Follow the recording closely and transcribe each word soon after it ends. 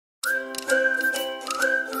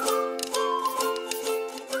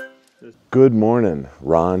Good morning,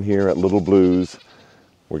 Ron here at Little Blues.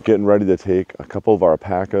 We're getting ready to take a couple of our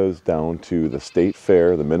alpacas down to the state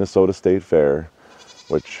fair, the Minnesota State Fair,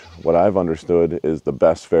 which what I've understood is the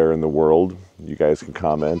best fair in the world. You guys can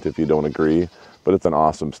comment if you don't agree, but it's an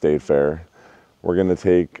awesome state fair. We're gonna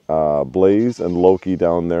take Blaze and Loki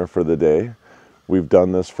down there for the day. We've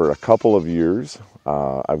done this for a couple of years.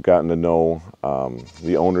 I've gotten to know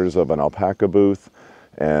the owners of an alpaca booth,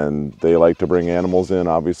 and they like to bring animals in,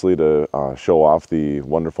 obviously, to show off the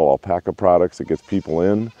wonderful alpaca products. It gets people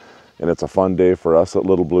in, and it's a fun day for us at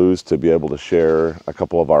Little Blues to be able to share a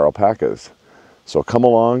couple of our alpacas. So come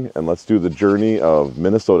along and let's do the journey of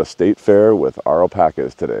Minnesota State Fair with our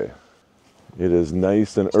alpacas today. It is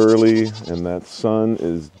nice and early, and that sun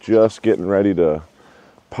is just getting ready to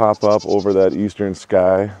pop up over that eastern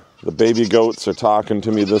sky. The baby goats are talking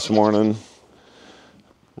to me this morning.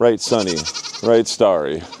 Right sunny, right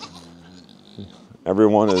starry.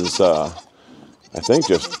 Everyone is, I think,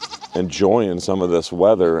 just enjoying some of this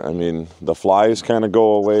weather. I mean, the flies kind of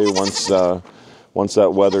go away once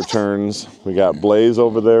that weather turns. We got Blaze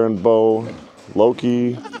over there and Bo.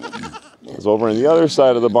 Loki is over on the other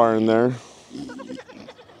side of the barn there,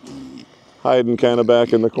 hiding kind of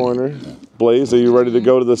back in the corner. Blaze, are you ready to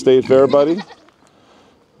go to the state fair, buddy?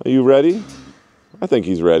 Are you ready? I think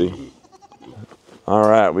he's ready. All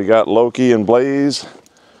right, we got Loki and Blaze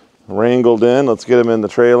wrangled in. Let's get them in the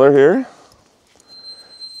trailer here.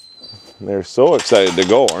 They're so excited to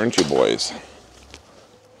go, aren't you, boys?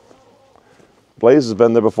 Blaze has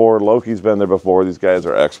been there before. Loki's been there before. These guys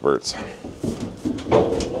are experts.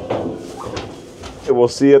 We'll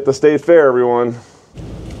see you at the state fair, everyone.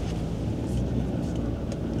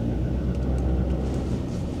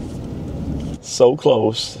 So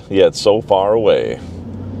close, yet so far away.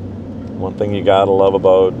 One thing you gotta love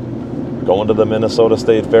about going to the Minnesota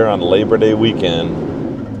State Fair on Labor Day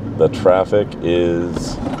weekend, the traffic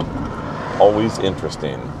is always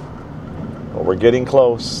interesting. But we're getting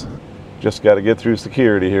close. Just gotta get through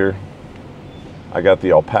security here. I got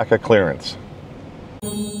the alpaca clearance.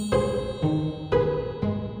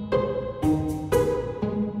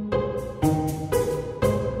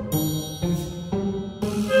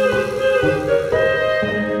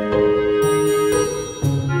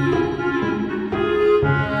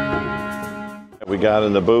 We got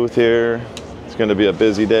in the booth here. It's going to be a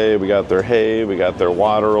busy day. We got their hay, we got their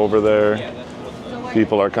water over there.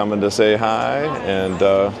 People are coming to say hi, and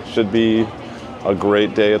should be a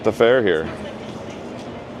great day at the fair here.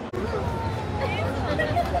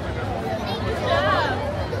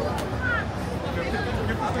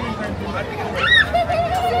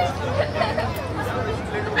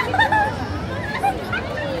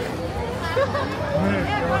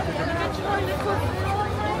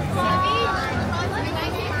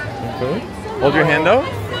 Okay. Hold your hand out.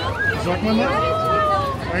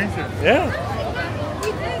 Yeah.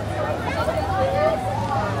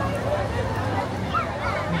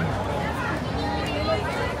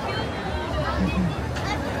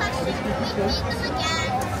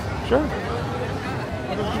 Sure.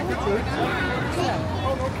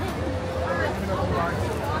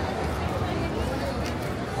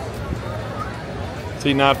 Is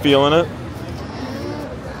he not feeling it?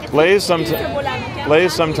 Blaze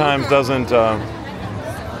sometimes doesn't.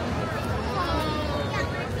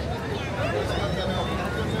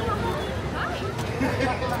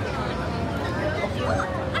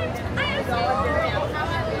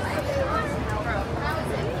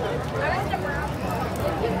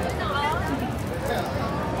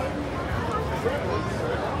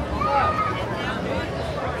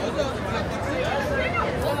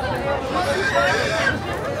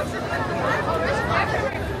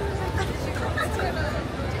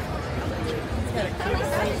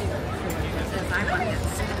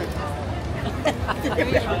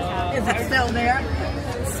 Is it still there?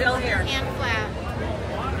 It's still here. And flat.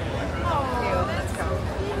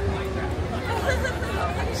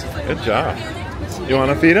 Good job. You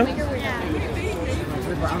want to feed him? Yeah.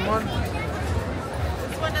 The brown one?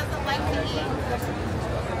 This one doesn't like to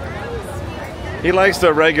eat. He likes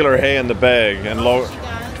the regular hay in the bag, and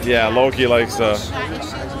Loki likes the. Is she a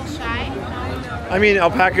little shy? I mean,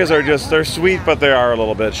 alpacas are they're sweet, but they are a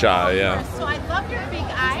little bit shy, yeah. So I love your big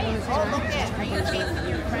eyes. Oh, look at. Are you chasing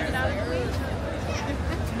your friend out of me?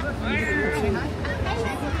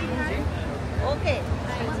 Okay.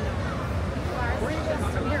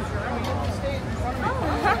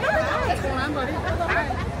 What's going on, buddy?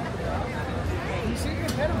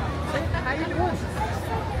 How you doing?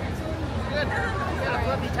 Good. You got a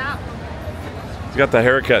fluffy top. He's got the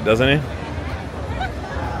haircut, doesn't he?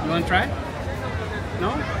 You want to try? No?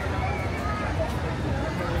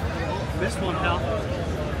 This one, pal.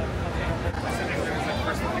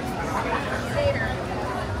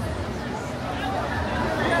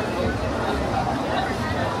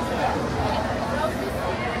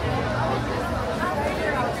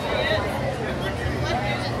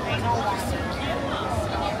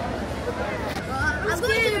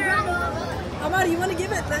 Amari, you want to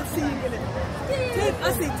give it? Let's see you give it. Tape,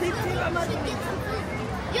 I see. Tape, Amari.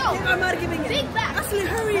 Yo, tape, Amari giving it. Big back. Ashley,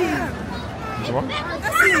 hurry. Ashley.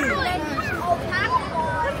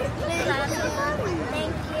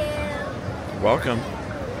 Thank you. Welcome.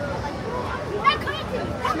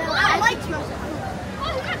 I like you.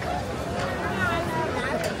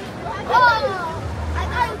 I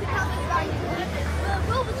thought it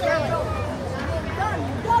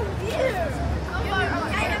was coming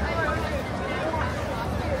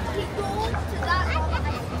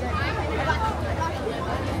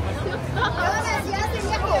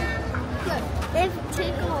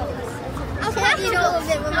I can't eat all of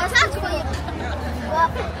it, but my son's for you.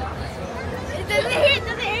 It doesn't hurt.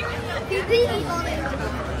 He did eat all of it.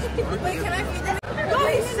 Wait, can I feed them? No,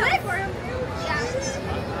 he's sick for him. Yeah.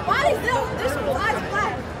 Why is there's some eyes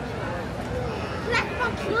black?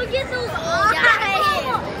 Look at those eyes. The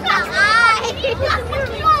eyes.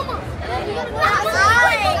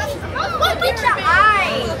 Look at the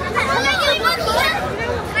eyes. Can I get one more?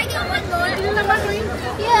 Can I get one more?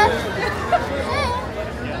 Yeah.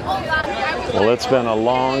 Well, it's been a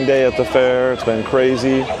long day at the fair. It's been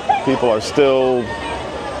crazy. People are still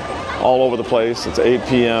all over the place. It's 8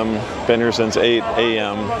 p.m. Been here since 8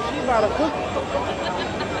 a.m.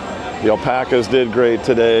 The alpacas did great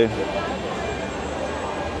today.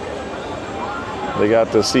 They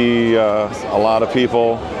got to see a lot of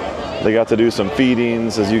people. They got to do some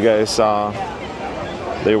feedings, as you guys saw.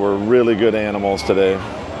 They were really good animals today.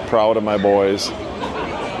 Proud of my boys.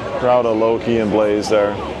 Proud of Loki and Blaze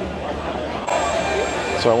there.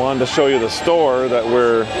 So I wanted to show you the store that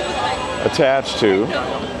we're attached to.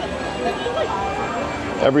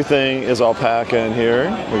 Everything is alpaca in here.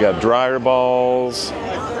 We got dryer balls.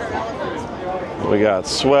 We got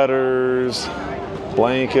sweaters,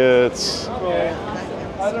 blankets.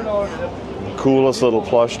 Coolest little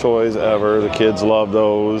plush toys ever. The kids love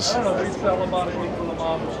those.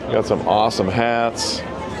 Got some awesome hats,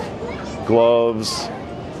 gloves.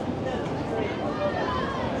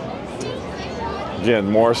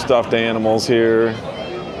 Again, more stuffed animals here.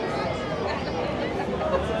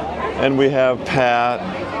 And we have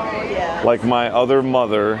Pat, like my other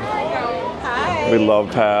mother. We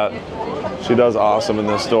love Pat. She does awesome in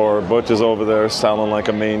this store. Butch is over there selling like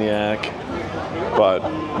a maniac. But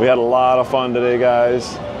we had a lot of fun today,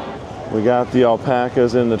 guys. We got the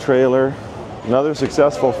alpacas in the trailer. Another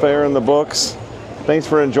successful fair in the books. Thanks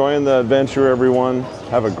for enjoying the adventure, everyone.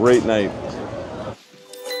 Have a great night.